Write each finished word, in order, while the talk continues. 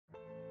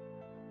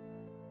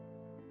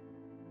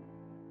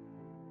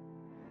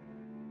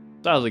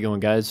So how's it going,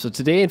 guys? So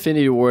today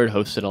Infinity Ward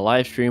hosted a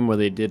live stream where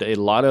they did a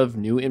lot of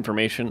new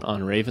information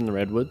on Rave and the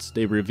Redwoods.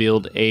 They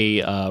revealed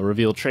a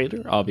reveal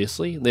trailer,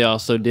 obviously. They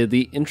also did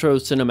the intro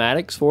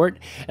cinematics for it,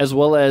 as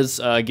well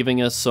as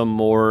giving us some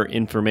more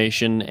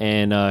information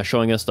and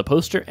showing us the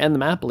poster and the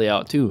map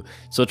layout too.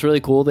 So it's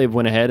really cool. They've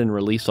went ahead and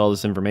released all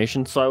this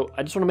information. So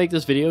I just want to make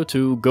this video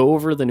to go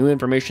over the new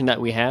information that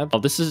we have.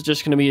 This is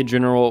just going to be a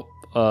general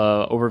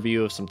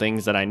overview of some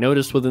things that I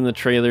noticed within the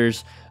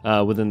trailers,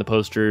 within the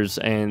posters,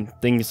 and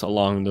things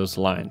along those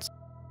lines.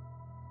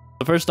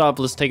 So first off,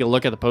 let's take a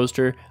look at the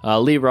poster.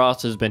 Lee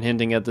Ross has been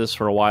hinting at this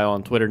for a while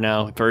on Twitter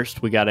now.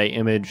 First, we got an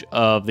image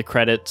of the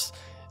credits,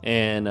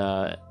 and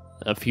a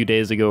few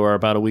days ago, or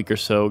about a week or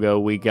so ago,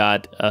 we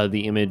got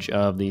the image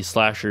of the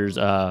Slasher's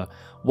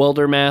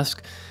welder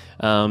mask.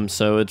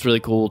 So it's really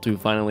cool to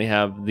finally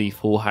have the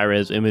full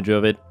high-res image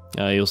of it.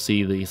 You'll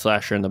see the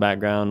Slasher in the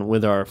background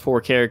with our 4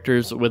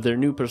 characters with their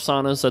new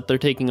personas that they're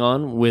taking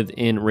on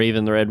within Rave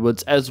and the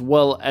Redwoods, as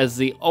well as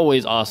the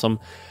always awesome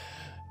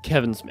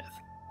Kevin Smith.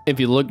 If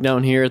you look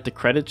down here at the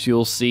credits,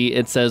 you'll see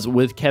it says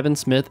with Kevin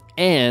Smith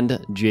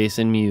and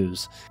Jason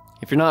Mewes.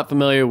 If you're not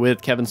familiar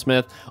with Kevin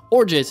Smith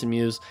or Jason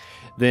Mewes,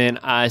 then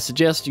I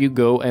suggest you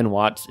go and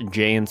watch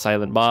Jay and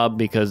Silent Bob,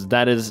 because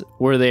that is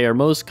where they are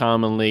most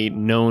commonly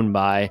known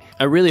by.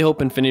 I really hope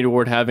Infinity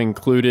Ward have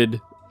included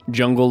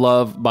Jungle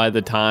Love by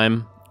the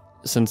time,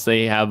 since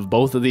they have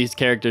both of these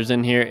characters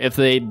in here. If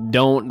they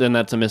don't, then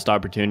that's a missed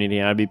opportunity,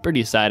 and I'd be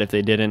pretty sad if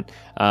they didn't.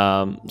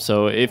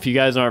 So if you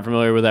guys aren't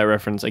familiar with that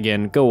reference,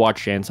 again, go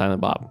watch Jay and Silent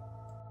Bob.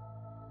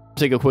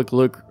 Take a quick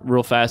look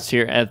real fast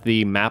here at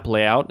the map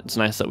layout. It's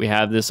nice that we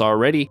have this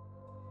already.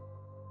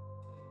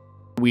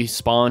 We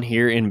spawn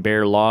here in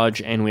Bear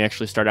Lodge, and we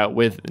actually start out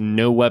with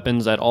no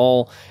weapons at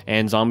all,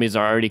 and zombies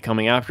are already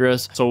coming after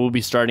us. So we'll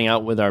be starting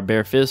out with our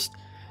bare fist,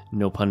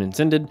 no pun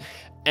intended,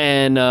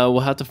 and we'll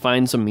have to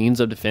find some means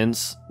of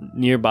defense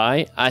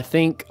nearby. I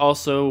think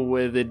also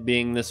with it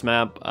being this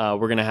map,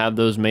 we're going to have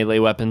those melee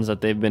weapons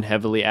that they've been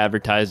heavily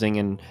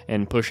advertising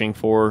and pushing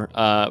for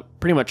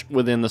pretty much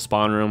within the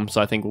spawn room.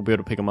 So I think we'll be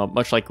able to pick them up,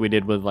 much like we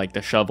did with like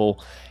the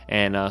shovel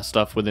and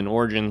stuff within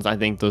Origins. I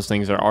think those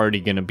things are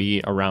already going to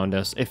be around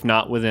us, if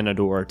not within a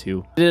door or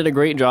two. They did a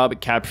great job at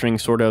capturing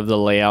sort of the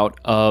layout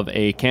of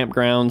a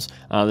campgrounds.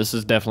 This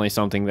is definitely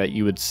something that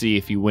you would see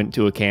if you went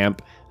to a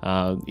camp.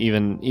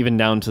 Even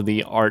down to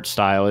the art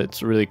style.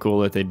 It's really cool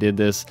that they did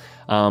this.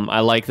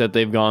 I like that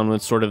they've gone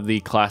with sort of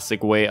the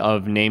classic way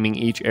of naming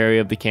each area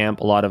of the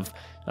camp. A lot of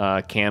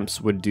camps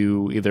would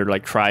do either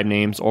like tribe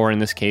names or in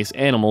this case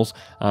animals,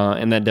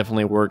 and that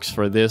definitely works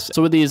for this.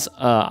 So with these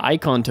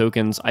icon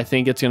tokens, I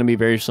think it's going to be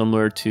very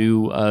similar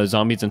to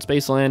Zombies in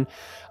Spaceland.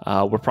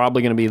 We're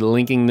probably going to be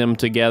linking them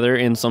together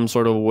in some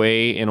sort of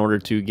way in order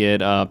to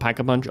get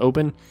Pack-a-Punch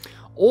open.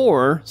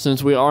 Or,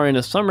 since we are in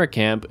a summer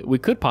camp, we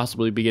could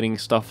possibly be getting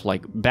stuff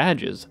like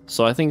badges.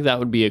 So I think that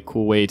would be a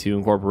cool way to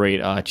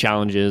incorporate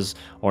challenges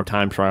or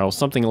time trials,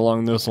 something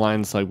along those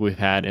lines like we've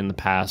had in the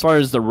past. As far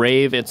as the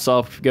Rave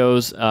itself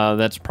goes,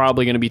 that's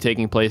probably going to be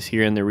taking place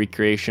here in the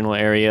recreational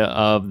area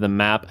of the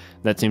map.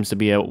 That seems to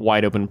be a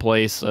wide open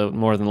place.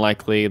 More than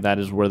likely, that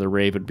is where the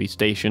Rave would be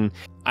stationed.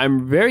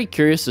 I'm very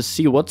curious to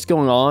see what's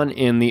going on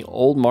in the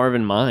old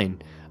Marvin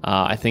mine.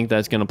 I think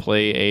that's going to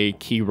play a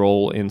key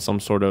role in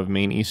some sort of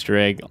main Easter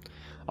egg.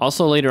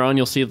 Also, later on,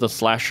 you'll see the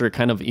Slasher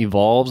kind of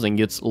evolves and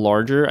gets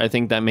larger. I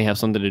think that may have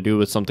something to do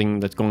with something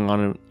that's going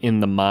on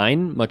in the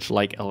mine, much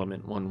like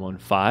Element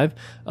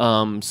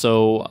 115.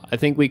 So I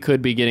think we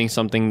could be getting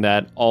something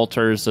that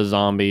alters the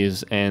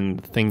zombies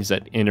and things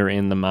that enter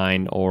in the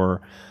mine,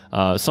 or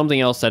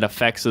something else that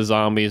affects the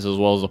zombies as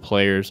well as the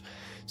players.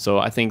 So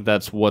I think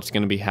that's what's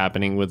going to be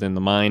happening within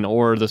the mine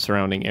or the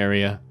surrounding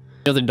area.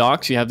 The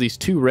docks, you have these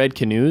 2 red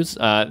canoes.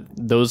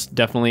 Those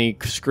definitely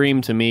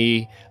scream to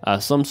me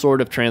some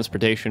sort of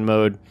transportation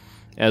mode,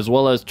 as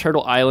well as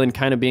Turtle Island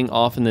kind of being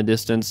off in the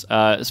distance.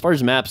 As far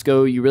as maps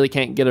go, you really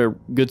can't get a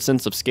good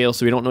sense of scale,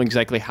 so we don't know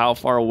exactly how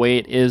far away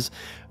it is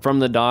from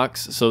the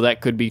docks. So that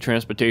could be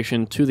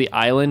transportation to the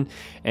island,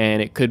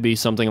 and it could be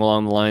something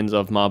along the lines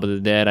of Mob of the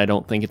Dead. I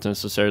don't think it's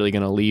necessarily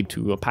going to lead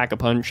to a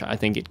Pack-a-Punch. I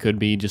think it could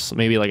be just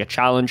maybe like a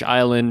challenge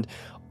island,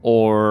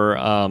 or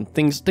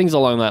things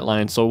along that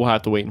line. So we'll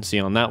have to wait and see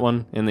on that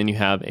one. And then you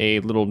have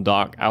a little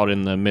dock out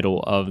in the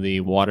middle of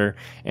the water,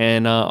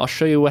 and I'll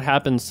show you what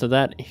happens to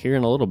that here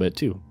in a little bit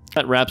too.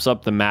 That wraps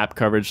up the map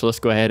coverage, so let's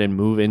go ahead and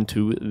move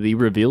into the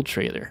reveal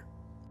trailer.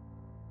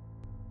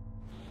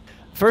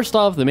 First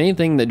off, the main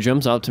thing that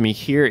jumps out to me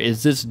here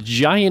is this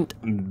giant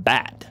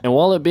bat. And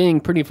while it being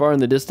pretty far in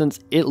the distance,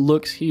 it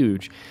looks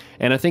huge.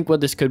 And I think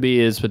what this could be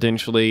is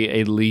potentially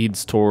a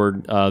leads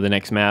toward the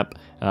next map.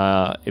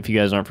 If you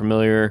guys aren't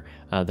familiar,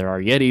 there are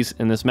Yetis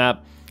in this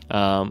map.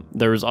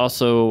 There's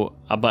also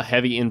a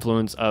heavy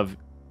influence of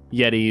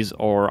Yetis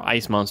or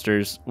ice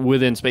monsters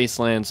within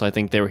Spaceland, so I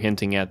think they were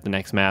hinting at the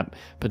next map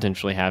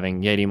potentially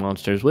having Yeti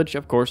monsters, which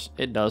of course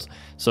it does.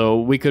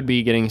 So we could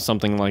be getting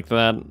something like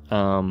that.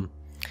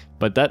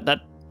 But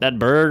that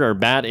bird or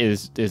bat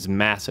is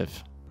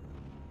massive.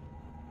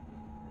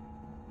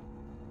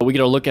 We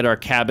get a look at our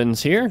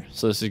cabins here.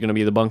 So this is going to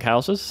be the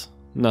bunkhouses.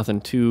 Nothing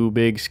too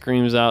big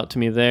screams out to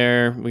me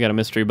there. We got a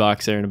mystery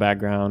box there in the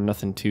background.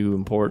 Nothing too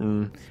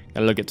important.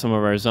 Got to look at some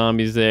of our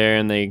zombies there,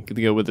 and they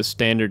go with the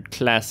standard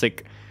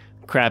classic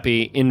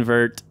crappy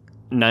invert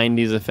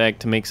 90s effect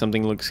to make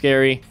something look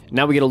scary.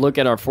 Now we get a look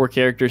at our 4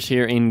 characters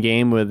here in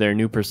game with their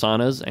new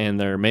personas and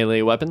their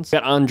melee weapons. We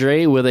got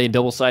Andre with a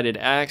double-sided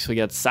axe. We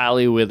got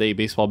Sally with a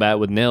baseball bat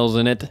with nails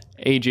in it.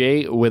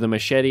 AJ with a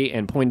machete,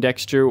 and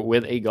Poindexter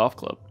with a golf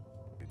club.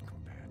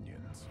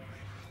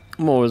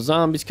 More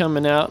zombies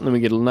coming out, and then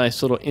we get a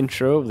nice little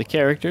intro of the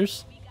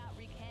characters.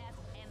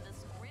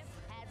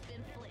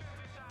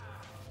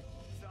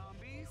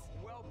 Zombies,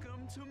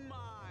 welcome to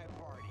my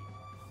party.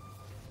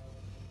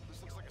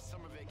 This looks like a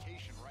summer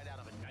vacation right out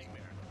of a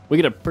nightmare. We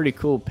get a pretty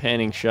cool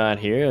panning shot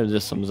here of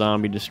just some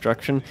zombie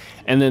destruction.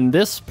 And then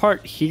this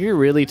part here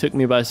really took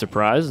me by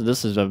surprise.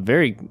 This is a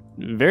very,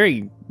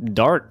 very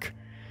dark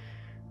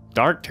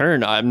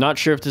turn. I'm not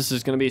sure if this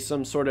is going to be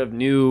some sort of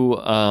new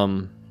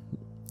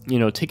you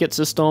know, ticket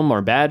system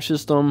or badge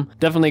system.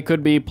 Definitely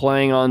could be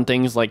playing on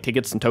things like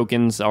tickets and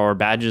tokens or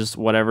badges,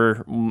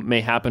 whatever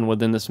may happen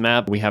within this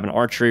map. We have an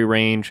archery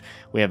range,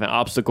 we have an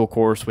obstacle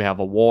course, we have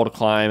a wall to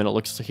climb, and it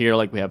looks here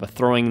like we have a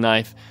throwing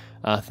knife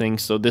thing.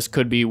 So this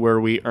could be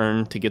where we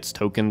earn tickets,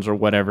 tokens, or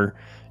whatever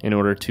in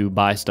order to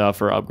buy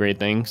stuff or upgrade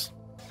things.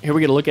 Here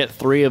we get a look at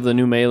 3 of the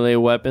new melee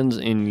weapons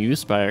in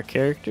use by our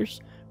characters.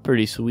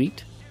 Pretty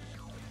sweet.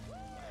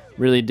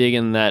 Really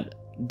digging that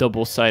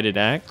double-sided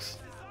axe.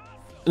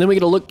 And then we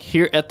get a look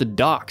here at the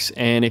docks,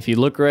 and if you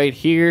look right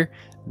here,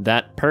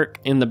 that perk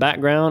in the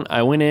background,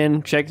 I went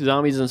in, checked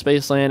Zombies in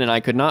Spaceland, and I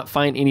could not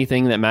find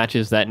anything that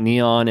matches that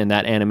neon and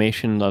that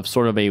animation of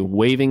sort of a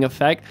waving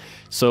effect.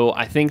 So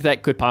I think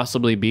that could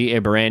possibly be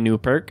a brand new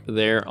perk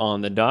there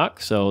on the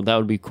dock. So that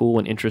would be cool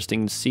and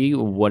interesting to see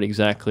what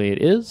exactly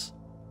it is.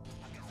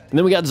 And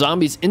then we got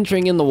zombies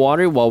entering in the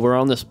water while we're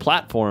on this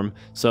platform.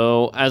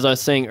 So as I was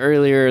saying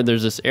earlier,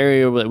 there's this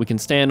area that we can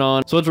stand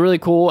on. So it's really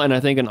cool, and I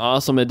think an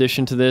awesome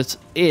addition to this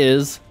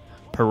is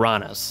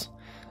piranhas.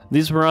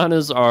 These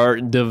piranhas are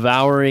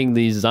devouring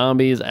these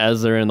zombies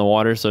as they're in the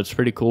water, so it's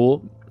pretty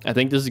cool. I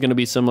think this is going to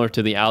be similar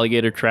to the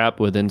alligator trap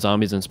within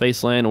Zombies in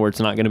Spaceland, where it's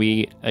not going to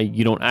be,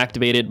 you don't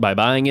activate it by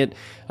buying it.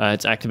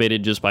 It's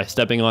activated just by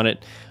stepping on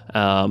it.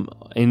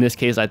 In this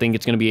case, I think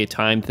it's going to be a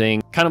time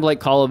thing, kind of like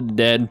Call of the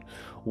Dead,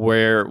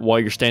 where while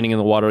you're standing in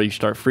the water, you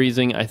start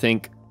freezing. I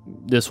think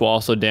this will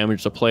also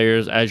damage the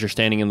players. As you're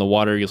standing in the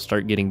water, you'll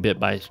start getting bit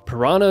by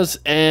piranhas,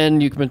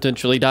 and you can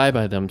potentially die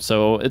by them.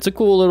 So it's a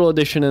cool little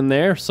addition in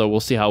there, so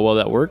we'll see how well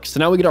that works. So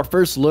now we get our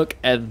first look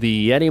at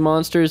the Yeti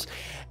monsters,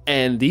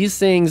 and these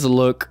things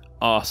look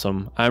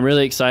awesome. I'm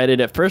really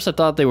excited. At first I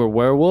thought they were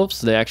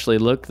werewolves. They actually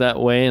look that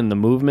way in the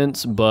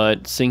movements,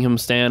 but seeing him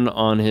stand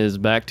on his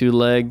back 2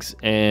 legs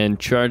and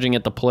charging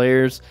at the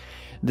players,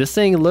 this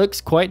thing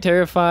looks quite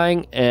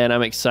terrifying, and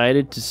I'm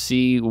excited to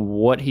see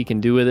what he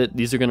can do with it.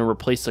 These are going to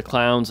replace the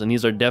clowns, and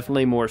these are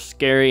definitely more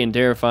scary and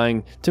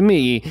terrifying to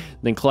me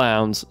than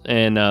clowns,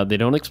 and they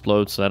don't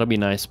explode, so that'll be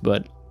nice.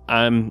 But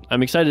I'm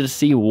excited to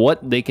see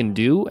what they can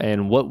do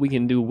and what we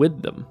can do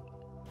with them.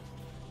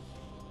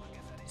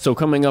 So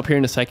coming up here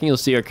in a second, you'll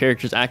see our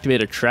characters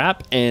activate a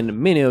trap, and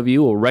many of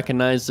you will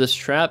recognize this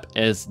trap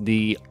as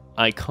the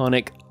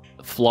iconic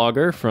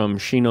flogger from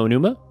Shino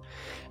Numa.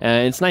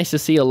 It's nice to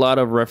see a lot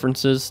of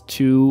references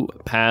to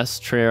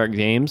past Treyarch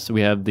games.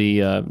 We have the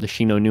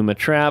Shino Numa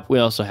trap. We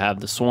also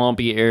have the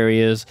swampy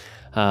areas.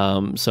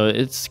 So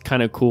it's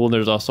kind of cool.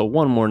 There's also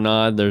one more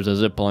nod. There's a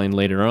zip line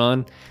later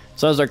on.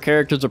 So as our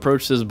characters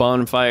approach this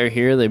bonfire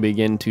here, they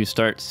begin to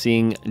start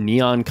seeing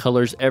neon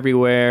colors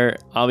everywhere,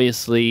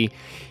 obviously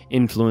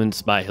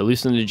influenced by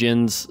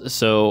hallucinogens.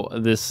 So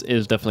this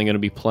is definitely going to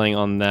be playing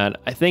on that.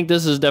 I think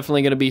this is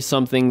definitely going to be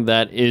something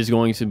that is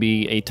going to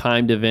be a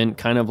timed event,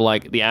 kind of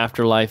like the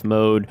Afterlife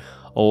mode,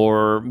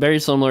 or very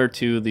similar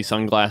to the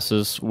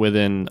sunglasses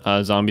within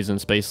Zombies in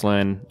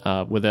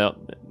Spaceland,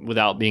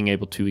 without being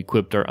able to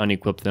equip or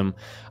unequip them.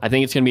 I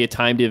think it's going to be a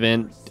timed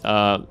event.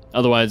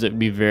 Otherwise, it would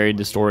be very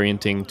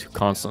disorienting to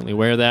constantly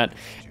wear that.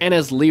 And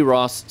as Lee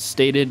Ross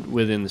stated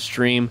within the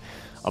stream,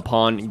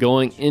 upon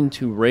going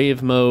into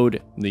Rave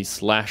mode, the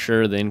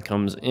slasher then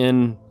comes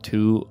in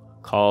to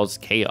cause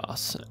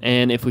chaos.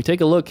 And if we take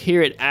a look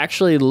here, it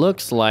actually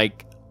looks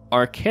like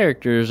our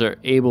characters are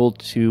able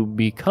to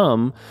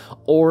become,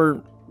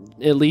 or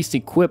at least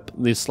equip,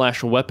 the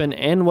slasher weapon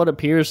and what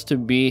appears to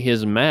be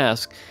his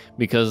mask,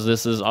 because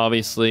this is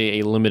obviously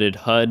a limited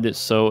HUD,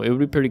 so it would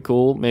be pretty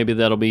cool. Maybe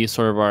that'll be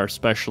sort of our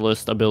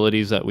specialist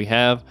abilities that we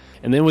have.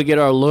 And then we get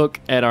our look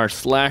at our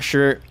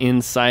slasher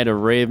inside of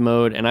Rave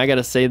mode, and I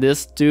gotta say,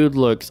 this dude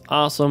looks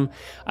awesome.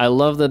 I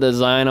love the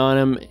design on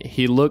him.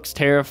 He looks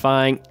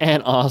terrifying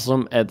and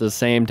awesome at the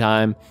same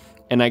time,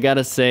 and I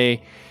gotta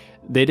say,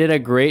 they did a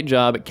great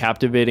job at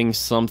captivating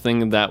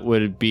something that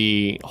would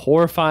be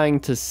horrifying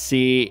to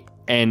see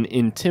and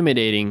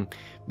intimidating,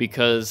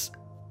 because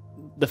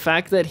the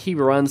fact that he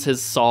runs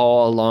his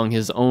saw along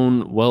his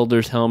own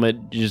welder's helmet,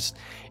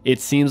 it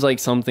seems like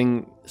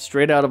something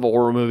straight out of a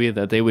horror movie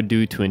that they would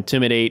do to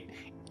intimidate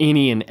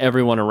any and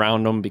everyone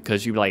around them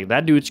because you're like,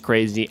 that dude's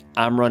crazy,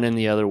 I'm running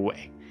the other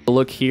way.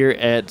 Look here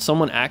at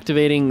someone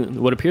activating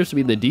what appears to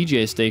be the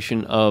DJ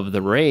station of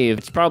the Rave.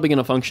 It's probably going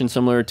to function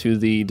similar to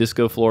the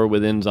disco floor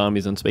within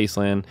Zombies in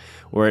Spaceland,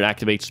 where it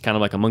activates kind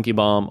of like a monkey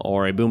bomb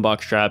or a boombox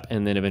trap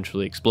and then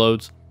eventually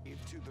explodes.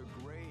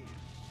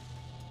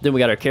 Then we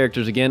got our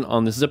characters again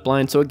on the zip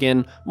line, so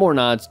again, more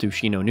nods to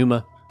Shino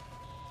Numa.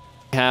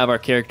 We have our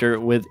character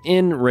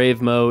within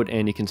Rave mode,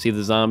 and you can see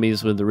the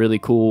zombies with the really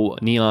cool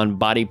neon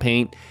body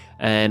paint.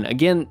 And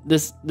again,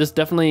 this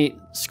definitely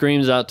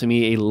screams out to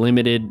me a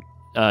limited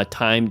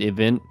timed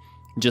event,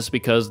 just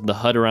because the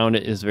HUD around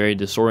it is very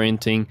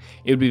disorienting.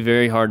 It would be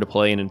very hard to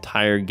play an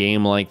entire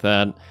game like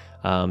that.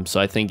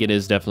 So I think it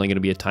is definitely going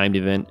to be a timed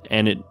event,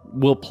 and it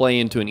will play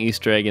into an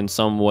Easter egg in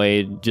some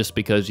way just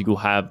because you will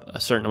have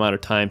a certain amount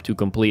of time to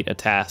complete a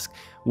task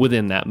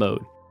within that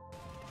mode.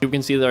 You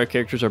can see that our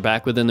characters are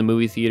back within the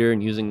movie theater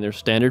and using their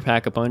standard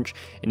pack-a-punch,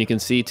 and you can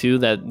see too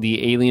that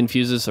the alien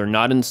fuses are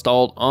not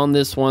installed on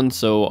this one,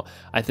 so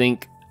I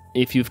think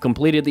if you've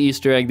completed the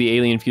Easter egg, the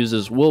alien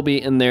fuses will be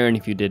in there, and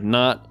if you did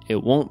not,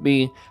 it won't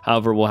be.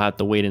 However, we'll have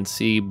to wait and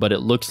see, but it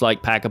looks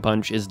like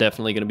Pack-a-Punch is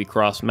definitely going to be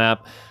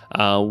cross-map,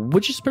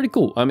 which is pretty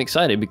cool. I'm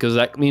excited because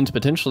that means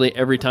potentially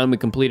every time we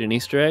complete an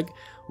Easter egg,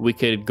 we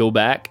could go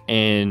back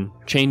and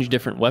change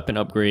different weapon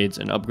upgrades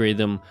and upgrade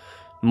them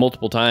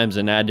multiple times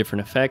and add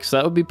different effects.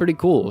 That would be pretty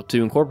cool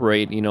to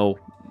incorporate, you know,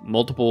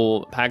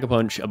 multiple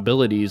Pack-a-Punch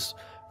abilities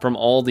from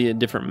all the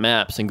different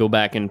maps and go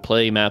back and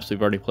play maps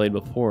we've already played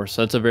before.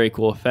 So that's a very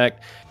cool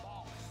effect.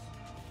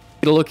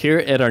 Get a look here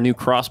at our new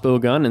crossbow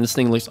gun, and this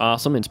thing looks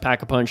awesome. It's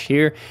Pack-a-Punch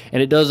here,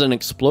 and it does an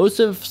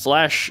explosive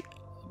slash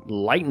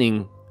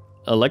lightning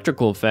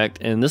electrical effect,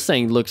 and this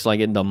thing looks like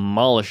it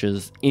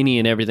demolishes any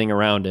and everything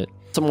around it.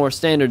 Some more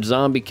standard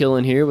zombie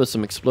killing here with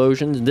some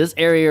explosions. This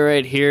area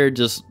right here,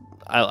 just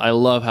I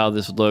love how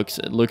this looks.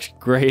 It looks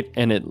great,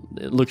 and it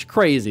looks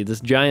crazy.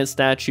 This giant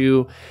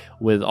statue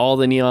with all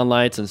the neon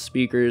lights and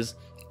speakers.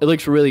 It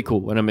looks really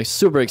cool, and I'm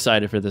super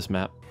excited for this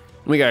map.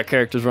 We got our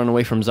characters running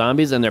away from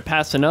zombies, and they're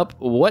passing up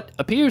what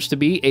appears to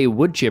be a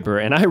wood chipper,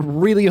 and I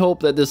really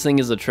hope that this thing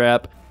is a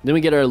trap. Then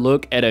we get our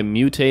look at a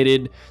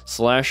mutated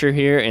slasher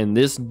here, and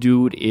this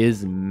dude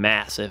is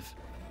massive.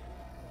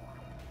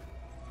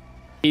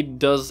 He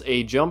does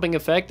a jumping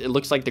effect. It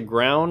looks like the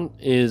ground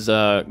is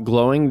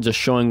glowing, just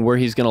showing where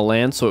he's going to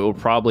land, so it will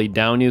probably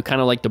down you,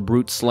 kind of like the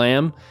Brute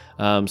Slam.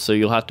 So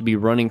you'll have to be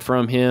running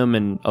from him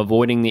and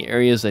avoiding the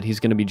areas that he's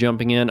going to be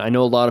jumping in. I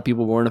know a lot of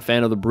people weren't a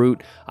fan of the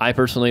Brute. I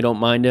personally don't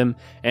mind him,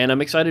 and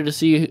I'm excited to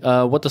see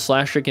what the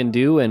Slasher can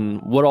do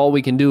and what all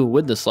we can do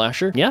with the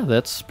Slasher. Yeah,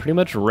 that's pretty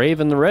much Rave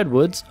in the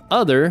Redwoods,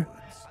 other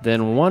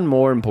than one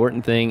more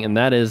important thing, and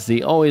that is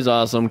the always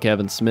awesome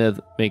Kevin Smith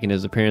making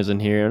his appearance in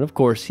here, and of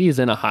course he's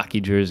in a hockey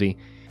jersey.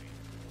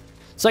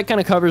 So that kind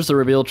of covers the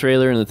reveal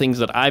trailer and the things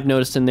that I've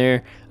noticed in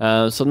there.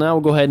 So now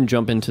we'll go ahead and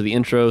jump into the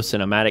intro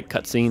cinematic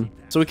cutscene.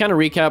 So we kind of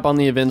recap on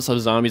the events of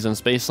Zombies in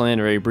Spaceland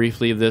very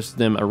briefly. This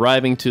them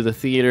arriving to the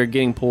theater,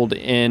 getting pulled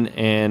in,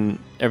 and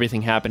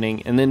everything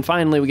happening, and then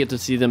finally we get to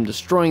see them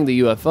destroying the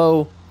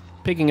UFO,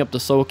 picking up the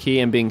soul key,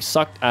 and being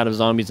sucked out of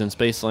Zombies in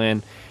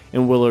Spaceland.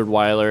 And Willard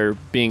Wyler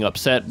being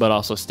upset, but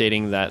also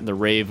stating that the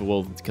Rave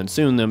will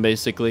consume them,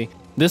 basically.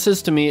 This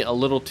is, to me, a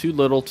little too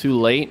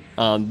late.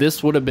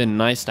 This would have been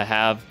nice to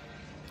have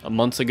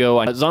months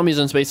ago. Zombies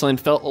in Spaceland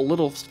felt a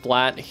little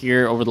flat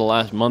here over the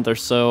last month or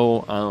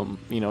so.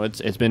 You know,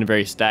 it's been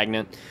very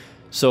stagnant.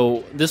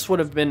 So this would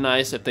have been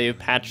nice if they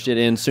patched it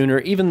in sooner.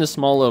 Even this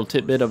small little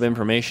tidbit of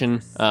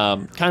information,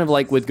 kind of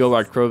like with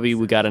Govard Crovey,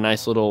 we got a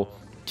nice little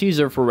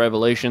teaser for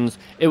Revelations.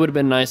 It would have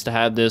been nice to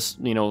have this,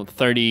 you know,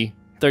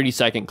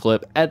 30-second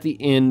clip at the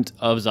end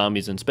of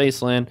Zombies in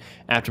Spaceland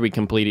after we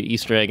completed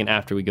Easter egg and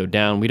after we go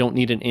down. We don't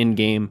need an end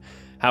game.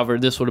 However,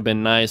 this would have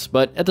been nice,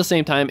 but at the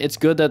same time, it's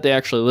good that they're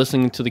actually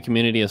listening to the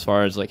community as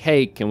far as like,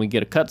 hey, can we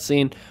get a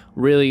cutscene?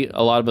 Really,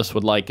 a lot of us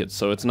would like it,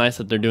 so it's nice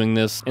that they're doing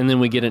this, and then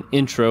we get an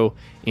intro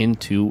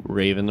into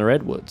Rave in the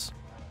Redwoods.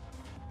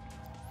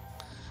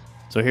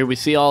 So here we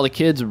see all the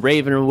kids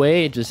raving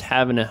away, just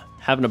having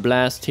a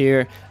blast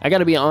here. I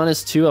gotta be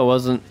honest too, I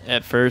wasn't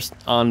at first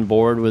on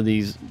board with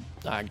these,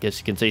 I guess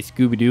you can say,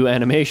 Scooby-Doo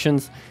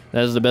animations.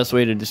 That is the best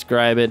way to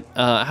describe it.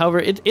 However,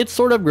 it's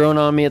sort of grown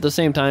on me. At the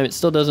same time, it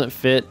still doesn't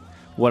fit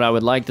what I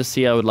would like to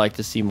see. I would like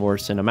to see more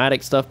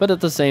cinematic stuff, but at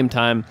the same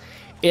time,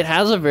 it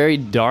has a very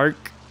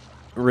dark,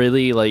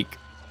 really like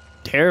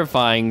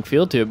terrifying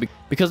feel to it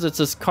because it's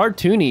this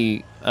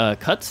cartoony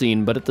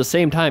cutscene, but at the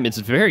same time, it's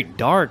very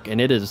dark and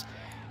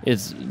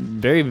it's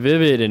very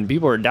vivid, and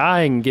people are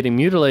dying, getting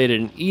mutilated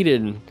and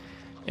eaten,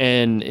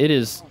 and it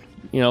is,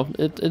 you know,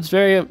 it's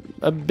very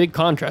a big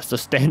contrast to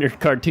standard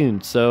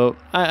cartoons. So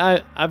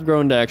I've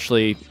grown to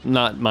actually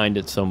not mind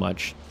it so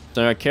much.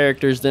 So our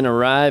characters then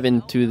arrive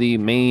into the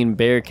main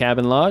bear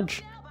cabin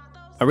lodge.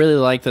 I really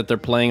like that they're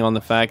playing on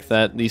the fact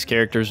that these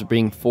characters are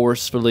being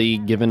forcefully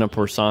given a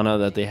persona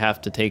that they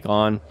have to take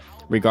on,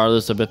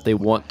 regardless of if they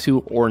want to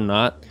or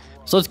not.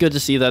 So it's good to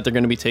see that they're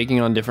going to be taking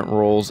on different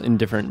roles in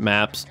different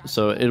maps.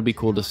 So it'll be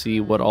cool to see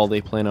what all they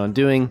plan on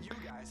doing.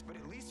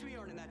 least we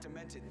aren't in that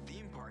demented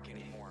theme park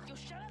anymore. Yo,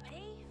 shut up,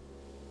 hey.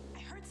 I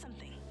heard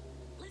something.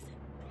 Listen.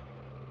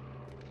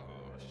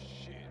 Oh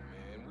shit,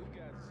 man. We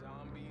got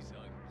zombies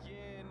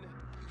again.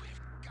 You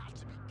have got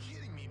to be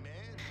kidding me, man.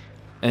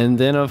 And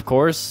then, of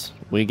course,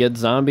 we get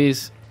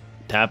zombies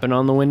tapping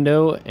on the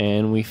window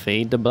and we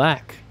fade to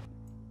black.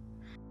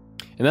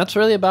 And that's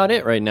really about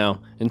it right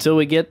now. Until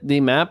we get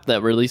the map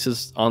that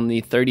releases on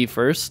the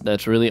 31st,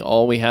 that's really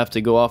all we have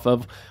to go off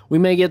of. We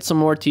may get some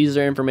more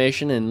teaser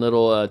information and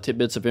little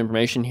tidbits of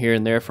information here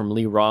and there from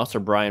Lee Ross or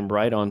Brian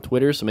Bright on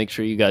Twitter, so make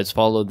sure you guys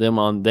follow them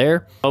on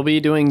there. I'll be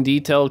doing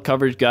detailed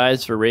coverage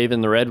guides for Rave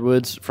in the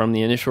Redwoods from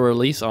the initial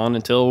release on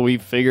until we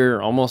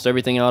figure almost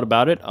everything out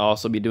about it. I'll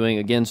also be doing,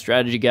 again,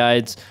 strategy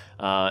guides,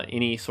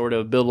 any sort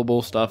of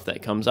buildable stuff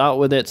that comes out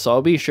with it. So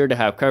I'll be sure to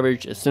have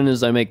coverage as soon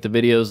as I make the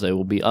videos. They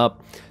will be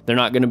up. They're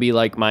not going to be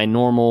like my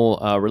normal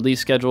release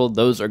schedule.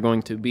 Those are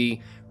going to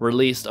be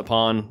released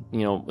upon,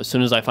 as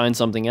soon as I find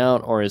something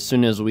out or as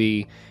soon as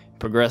we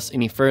progress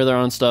any further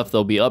on stuff.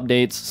 There'll be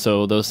updates.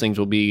 So those things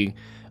will be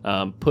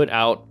put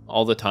out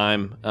all the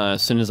time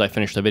as soon as I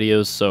finish the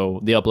videos. So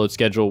the upload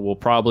schedule will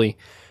probably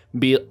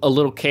be a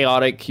little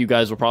chaotic. You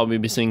guys will probably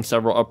be seeing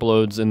several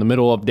uploads in the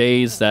middle of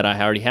days that I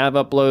already have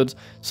uploads,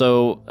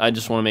 so I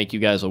just want to make you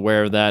guys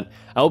aware of that.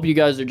 I hope you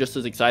guys are just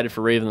as excited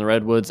for Rave in the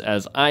Redwoods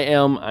as I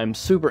am. I'm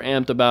super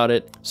amped about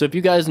it. So if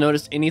you guys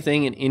noticed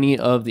anything in any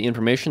of the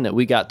information that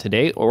we got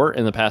today or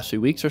in the past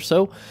few weeks or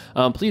so,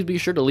 please be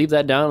sure to leave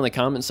that down in the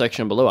comment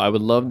section below. I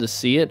would love to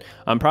see it.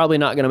 I'm probably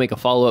not going to make a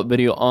follow-up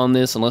video on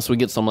this unless we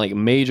get some like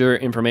major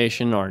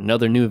information or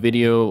another new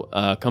video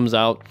comes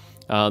out.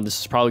 This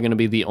is probably going to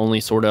be the only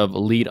sort of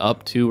lead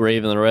up to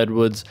Rave in the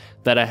Redwoods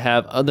that I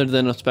have, other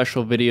than a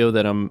special video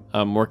that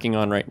I'm working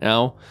on right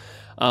now.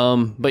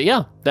 But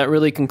yeah, that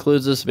really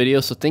concludes this video.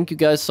 So thank you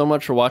guys so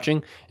much for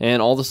watching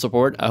and all the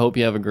support. I hope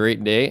you have a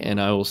great day,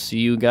 and I will see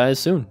you guys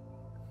soon.